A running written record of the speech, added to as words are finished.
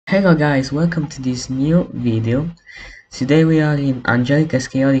Hello guys, welcome to this new video. Today we are in Angelica's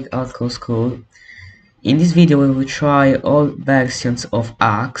Chaotic Outcall School. In this video we will try all versions of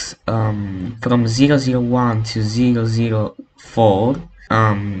ACHS from 001 to 004.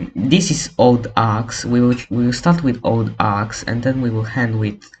 This is old ACHS. We will start with old ACHS and then we will end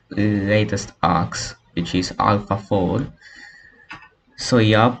with latest ACHS, which is Alpha 4. So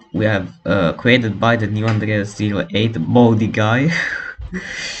yup, we have created by the new Andreas 08 baldy guy.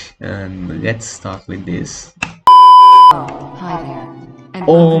 And let's start with this. Oh, hi there. And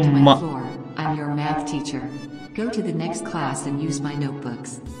welcome to my floor. I'm your math teacher. Go to the next class and use my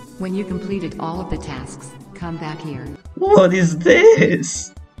notebooks. When you completed all of the tasks, come back here. What is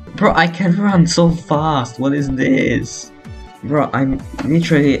this? Bro, I can run so fast. What is this? Bro, I'm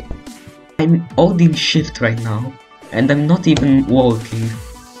holding shift right now. And I'm not even walking.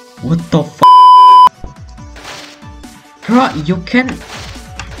 What the f***? Bro, you can...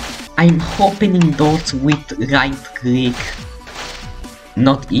 I'm opening doors with right click.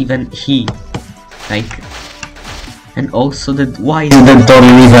 Not even he. Like... And also why is the door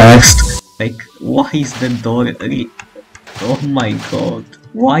reversed? Like, why is the door oh my god.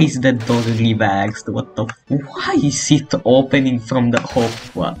 Why is the door reversed? What the why is it opening from the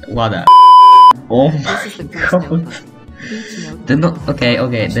whatever? Oh my god. The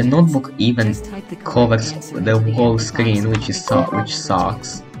the notebook even covers the whole screen, which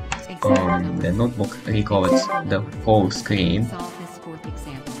sucks. The notebook recovers the whole screen.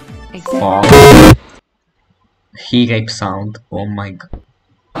 Oh, he rape sound. Oh my god.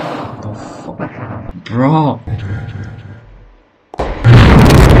 The fuck, bro.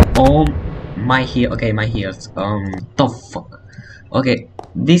 Oh my ear. Okay, my ears. The fuck. Okay,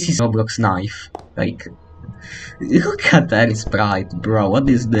 this is Roblox knife. Like, look at that sprite, bro. What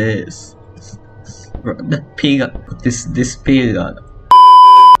is this? Bro, the pillar. This pillar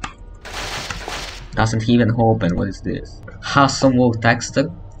doesn't even open. What is this? Has some wall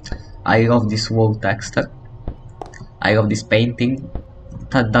texture. I love this wall texture. I love this painting.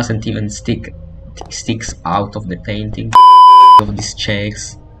 That doesn't even sticks out of the painting. I love these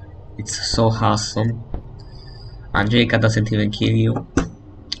chairs. It's so awesome. Angelica doesn't even kill you,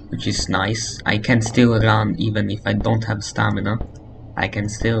 which is nice. I can still run even if I don't have stamina. I can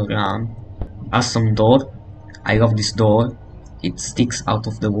still run. Awesome door. I love this door. It sticks out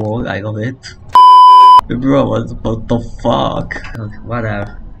of the wall. I love it. Bro, what the fuck? Okay,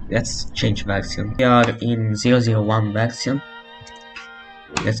 whatever. Let's change version. We are in 001 version.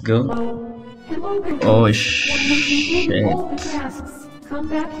 Let's go. Oh shit. Come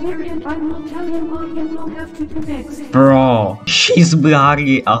back here and I will tell you what you will have to do next. Bro, she's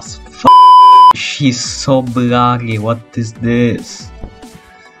blurry as f***. She's so blurry. What is this?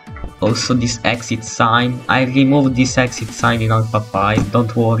 Also this exit sign. I removed this exit sign in Alpha 5.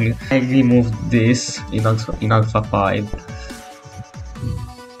 Don't worry. I removed this in Alpha 5.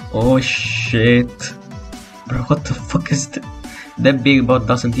 Oh shit. Bro, what the fuck is that? The billboard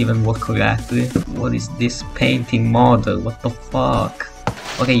doesn't even work correctly. What is this painting model? What the fuck?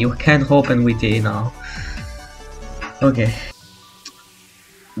 Okay, you can open with it now. Okay.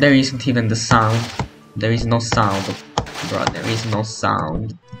 There isn't even the sound. There is no sound. Bro, there is no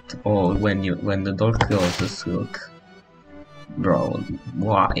sound at all when the door closes. Look. Bro,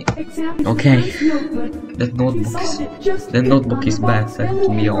 why? Okay. The notebook is better, to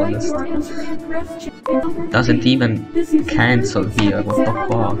be honest. Doesn't even cancel here. What the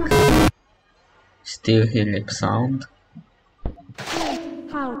fuck? Still hear lip sound.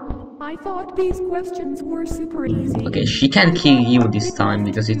 I thought these questions were super easy. Okay, she can kill you this time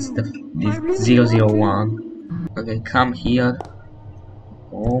because it's the 001. Okay, come here.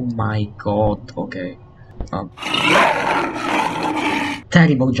 Oh my god. Okay.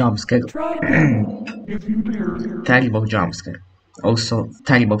 Terrible jumpscare. Terrible jumpscare. Also,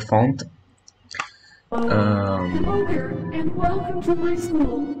 terrible font. Hello there, and welcome to my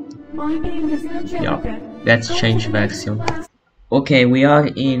school. My name is Angelica. Yeah, let's change version. Okay, we are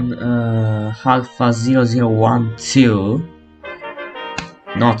in Alpha 0012.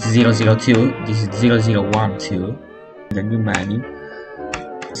 Not 002. This is 0012. The new menu.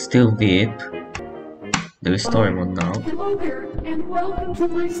 Still VIP. The restore mode now. Hello there, and welcome to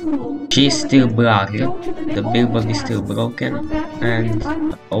my school. She's still blurry. The billboard is still broken, and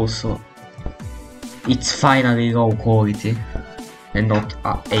also it's finally low quality and not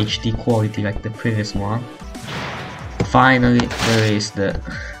HD quality like the previous one. Finally, there is the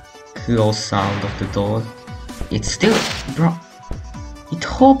close sound of the door. It's still, bro. It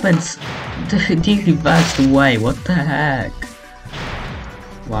opens the reversed way. What the heck?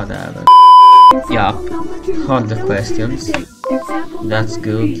 Whatever. Yeah, harder questions. That's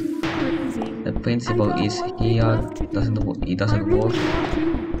good. The principal is here. It doesn't work.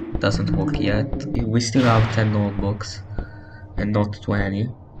 Doesn't work yet. We still have 10 notebooks and not 20.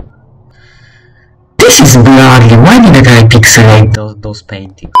 This is blurry. Why didn't I pixelate those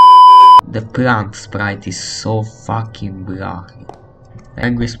paintings? The plant sprite is so fucking blurry.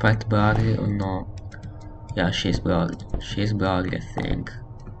 Angry sprite blurry or no? Yeah, she's blurry. She's blurry, I think.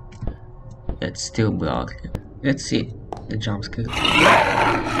 It's still blurry. Let's see the jump scare.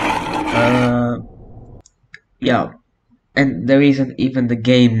 Yeah. And there isn't even the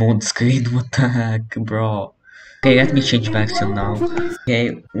game mode screen. What the heck, bro? Okay, let me change version now.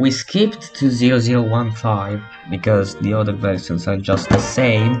 Okay, we skipped to 0015 because the other versions are just the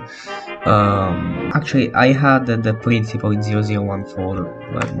same. Actually, I had the principal in 0014,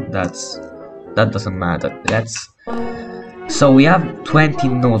 but that doesn't matter. So we have 20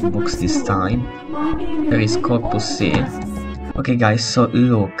 notebooks this time. There is Corpus C. Okay, guys, so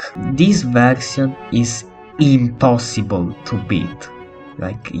look, this version is impossible to beat.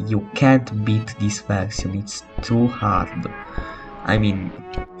 Like, you can't beat this version, it's too hard. I mean,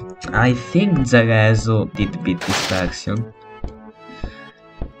 I think Zerezo did beat this version.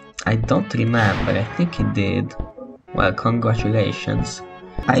 I don't remember, I think he did. Well, congratulations.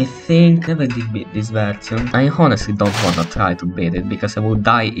 I think I never did beat this version. I honestly don't wanna try to beat it because I would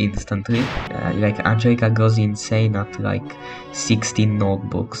die instantly. Like, Angelica goes insane at like 16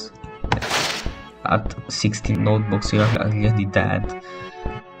 notebooks. At 16 notebooks you are already dead.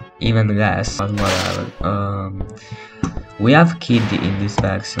 Even less, but whatever. We have Kiddy in this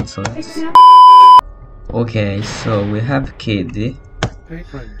version, so okay, so we have Kiddy. Hey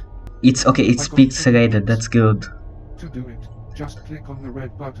friend. It's okay, it's pixelated, that's good. To do it, just click on the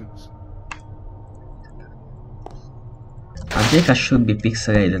red buttons. Angelica should be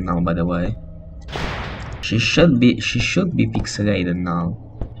pixelated now, by the way. She should be pixelated now.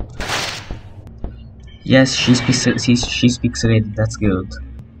 Yes, she's pixelated, that's good.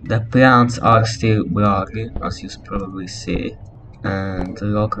 The plants are still blurry, as you probably see. And the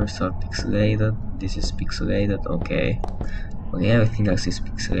lockers are pixelated. This is pixelated, okay. Okay, everything else is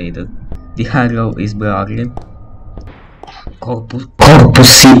pixelated. The halo is blurry. Corpus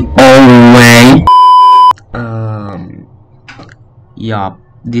C all the way. Yeah,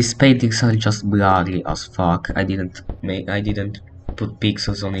 these paintings are just blurry as fuck. I didn't put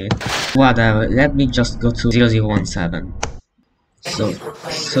pixels on it. Whatever, let me just go to 0017. So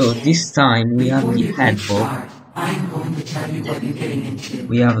this time we have the head bob.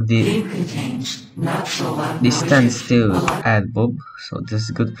 We have the standstill head bob, so this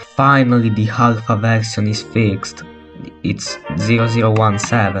is good. Finally the alpha version is fixed. It's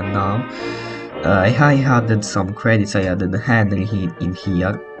 0017 now. I added some credits, I added Henry in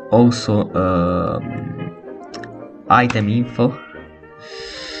here. Also item info.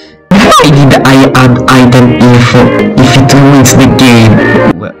 Why did I add item info if it ruins the game?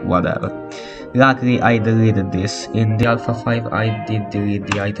 Well, whatever. Luckily I deleted this. In the Alpha 5 I did delete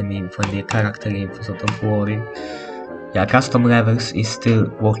the item info and the character info, so don't worry. Yeah, custom levels is still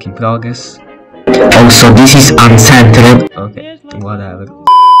work in progress. Also, this is uncentered. Okay, whatever.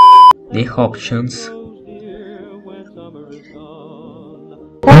 The options.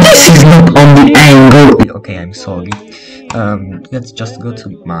 This is not on the angle. Okay, I'm sorry. Let's just go to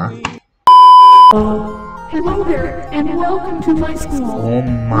math. Hello there, and welcome to my school. Oh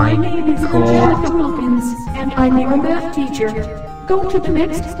my name is god. Angelica Wilkins, and I'm your math teacher. Go to the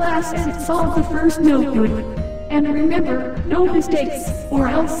next class and solve the first notebook. And remember, no mistakes, or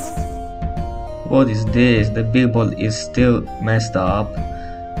else... What is this? The billboard is still messed up.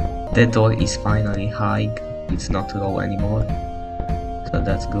 The door is finally high. It's not low anymore. So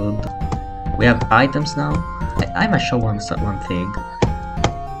that's good. We have items now. I might show one thing.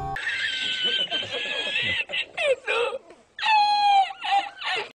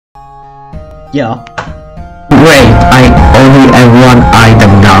 Yeah. Wait, I only have one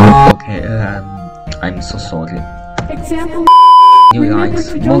item now. Okay, I'm so sorry. Example. New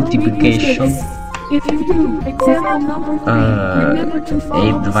lines, multiplication. If you do example number 3, remember to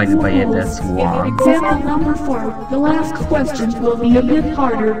follow 8 divided by 8, rules. that's 1. Example number 4, the last question will be a bit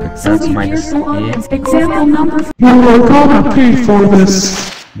harder, so That's be minus careful on 8. it. Example number 4. You are gonna pay for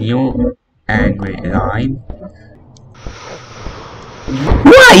this. New angry line.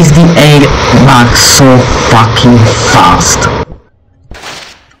 Why is the air bug so fucking fast?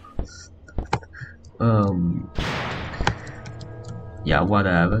 Yeah,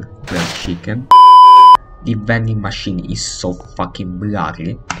 whatever. We have chicken. The vending machine is so fucking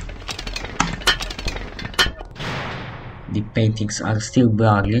blurry. The paintings are still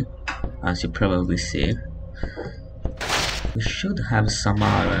blurry. as you probably see. We should have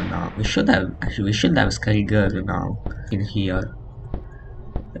Samara now. We should have Scary Girl now in here.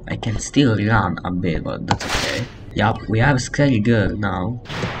 I can still run a bit, but that's okay. Yup, we have Scary Girl now.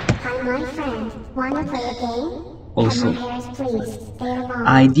 Hi, my friend. Wanna play a game? Also, Harris, please, stay along.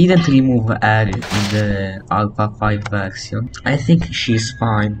 I didn't remove her in the Alpha 5 version. I think she's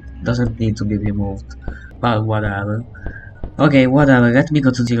fine. Doesn't need to be removed. But whatever. Okay, whatever. Let me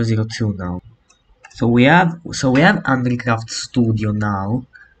go to 002 now. So we have Undercraft Studio now.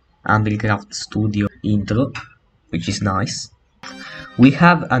 Undercraft Studio intro, which is nice. We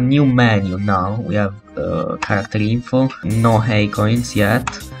have a new menu now. We have character info, no hay coins yet.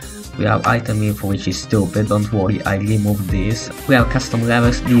 We have item info, which is stupid, don't worry, I removed this. We have custom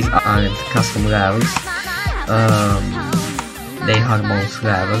levels, these aren't custom levels. They are most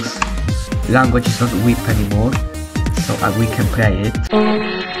levels. Language is not whip anymore, so we can play it.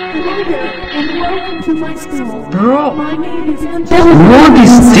 Hello there, and welcome to my school. Bro, My name is what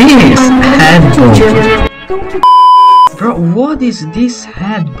is this handbook? Go to Bro, what is this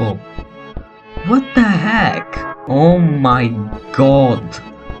handbook? What the heck? Oh my god.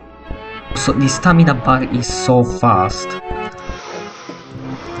 So the stamina bar is so fast.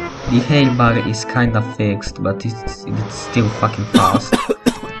 The health bar is kinda fixed, but it's still fucking fast.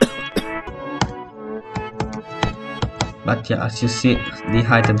 But yeah, as you see, the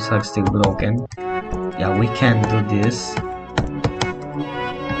items are still broken. Yeah, we can do this.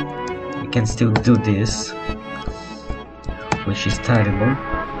 We can still do this, which is terrible.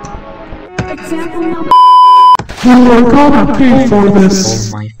 example number. You are gonna pay for Oh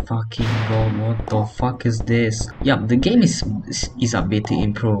this. my fucking god, what the fuck is this? Yeah, the game is a bit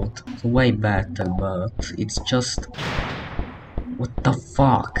improved. It's way better, but it's just... what the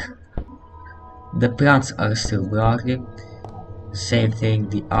fuck? The plants are still blurry. Same thing,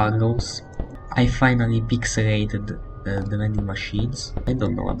 the arrows. I finally pixelated the vending machines. I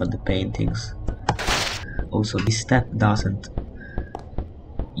don't know about the paintings. Also, this step doesn't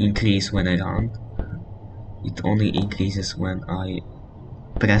increase when I run. It only increases when I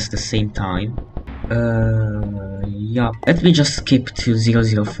press the same time. Yeah. Let me just skip to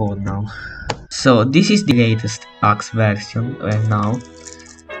 004 now. So this is the latest ACHS version right now.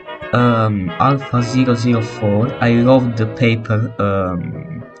 Alpha 004. I love the paper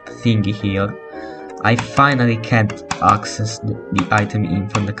thingy here. I finally can't access the item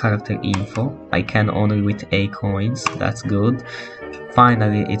info and the character info. I can only with A coins. That's good.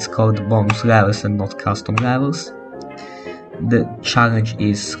 Finally, it's called bonus levels and not custom levels. The challenge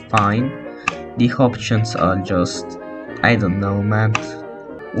is fine. The options are just... I don't know, man.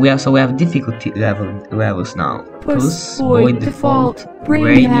 We have difficulty levels now. Puss, Boy, Default,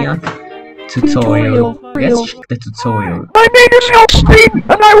 Brainiac, Tutorial. Let's check the tutorial. My name is Elstein,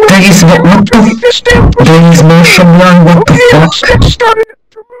 and I will There is what the there is motion blur, what the Let's fuck? get started.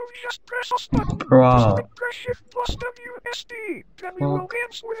 To move, just press a button. Bro. Press Shift plus WSD. Then we will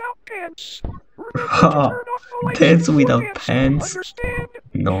dance without pants. Remember to Ha, turn off the lights dance before without dancing. pants? Understand?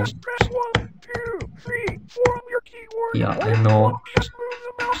 No. Just press 1, 2, 3, 4 on your keyboard. Yeah, I Hold know. on, just move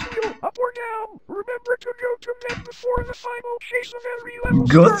the mouse wheel up or down. Remember to go to bed before the final chase of every level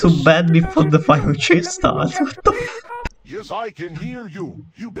Go starts. to bed before the Because final if you chase do, then we will starts. have What to the pay f- the Yes, I can hear you,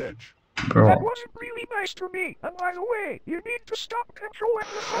 you bitch. That Bro. wasn't really nice to me. And by the way, you need to stop controlling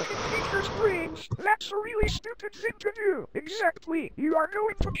the fucking teacher's brains. That's a really stupid thing to do. Exactly. You are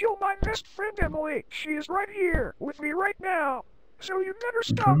going to kill my best friend Emily. She is right here with me right now. So you better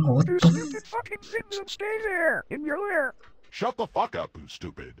stop Bro, what do the stupid fucking things and stay there in your lair. Shut the fuck up, you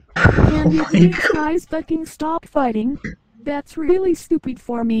stupid. Can you my please God. guys fucking stop fighting? That's really stupid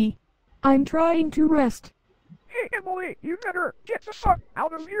for me. I'm trying to rest. Hey Emily, you better get the fuck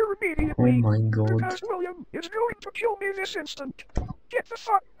out of here Oh immediately. my god. Because William is going to kill me this instant. Get the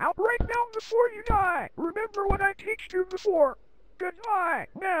fuck out right now before you die. Remember what I teached you before. Goodbye.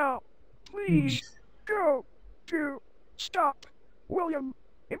 Now, please go to stop William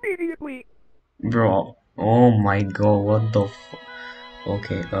immediately. Bro. Oh my god, what the f...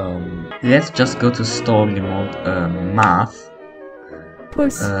 Okay, let's just go to story mode, math,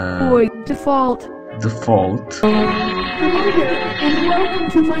 Puss, Boy, Default. default. Hello there, and welcome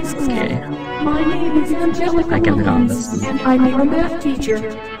to my school. Okay. My name is Angelica I can run, Williams, that's good. and I'm your math teacher.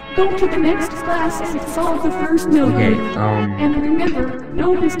 Go to the next class and solve the first notebook. Okay, And remember,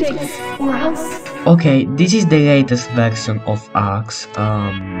 no mistakes, or else... okay, this is the latest version of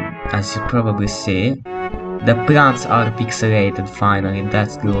ACHS, as you probably see. The plants are pixelated finally,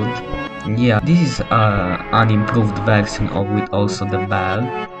 that's good. Yeah, this is an improved version of with also the bell.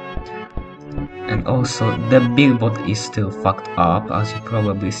 And And also the billboard is still fucked up, as you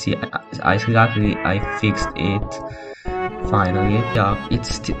probably see. Luckily I fixed it finally. Yeah,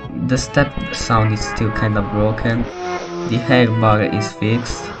 it's the step sound is still kinda broken. The hair bar is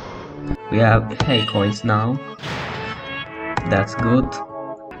fixed. We have hair coins now. That's good.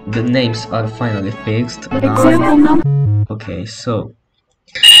 The names are finally fixed now. Okay, so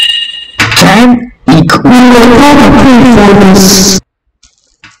 10 equals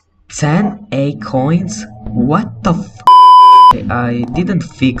 10 A coins? What the f? I didn't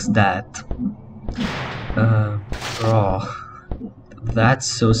fix that. Bro. That's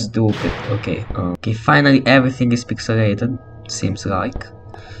so stupid. Okay, okay, finally everything is pixelated, seems like.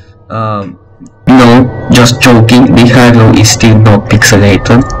 No, just joking, the hero is still not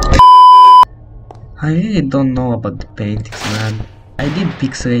pixelated. I really don't know about the paintings, man. I did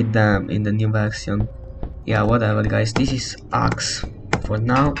pixelate them in the new version. Yeah, whatever guys, this is ACHS. For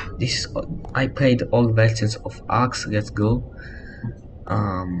now, I played all versions of ACHS, let's go.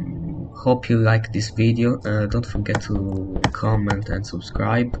 Hope you like this video. Don't forget to comment and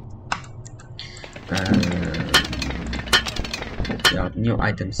subscribe. Yeah, new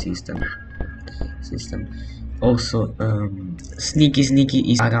item system. Also,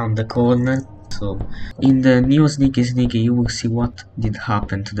 Sneaky is around the corner. So in the new Sneaky you will see what did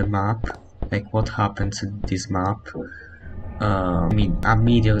happen to the map, like what happened to this map. I mean, a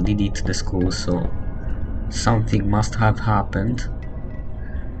meteor did hit the school, so something must have happened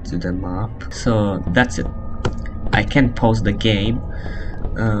to the map. So that's it. I can pause the game.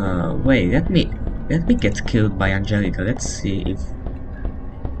 Wait, let me get killed by Angelica. Let's see if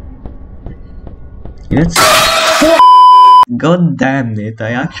God damn it,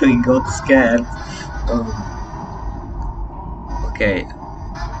 I actually got scared. Okay,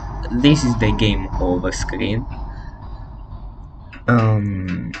 this is the game over screen.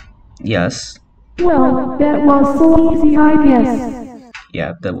 Yes. Well, that was so easy, I guess.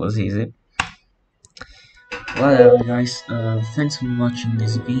 Yeah, that was easy. Whatever guys, thanks for watching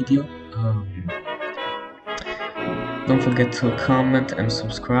this video. Don't forget to comment and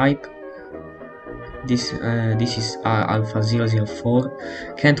subscribe. This is Alpha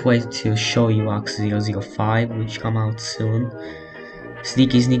 004. Can't wait to show you ACHS 005, which come out soon.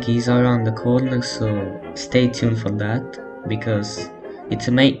 Sneaky is around the corner, so stay tuned for that, because it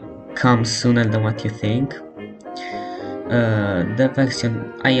may come sooner than what you think. The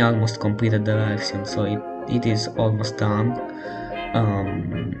version, I almost completed the version, so it is almost done.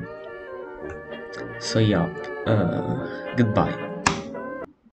 So yeah, goodbye.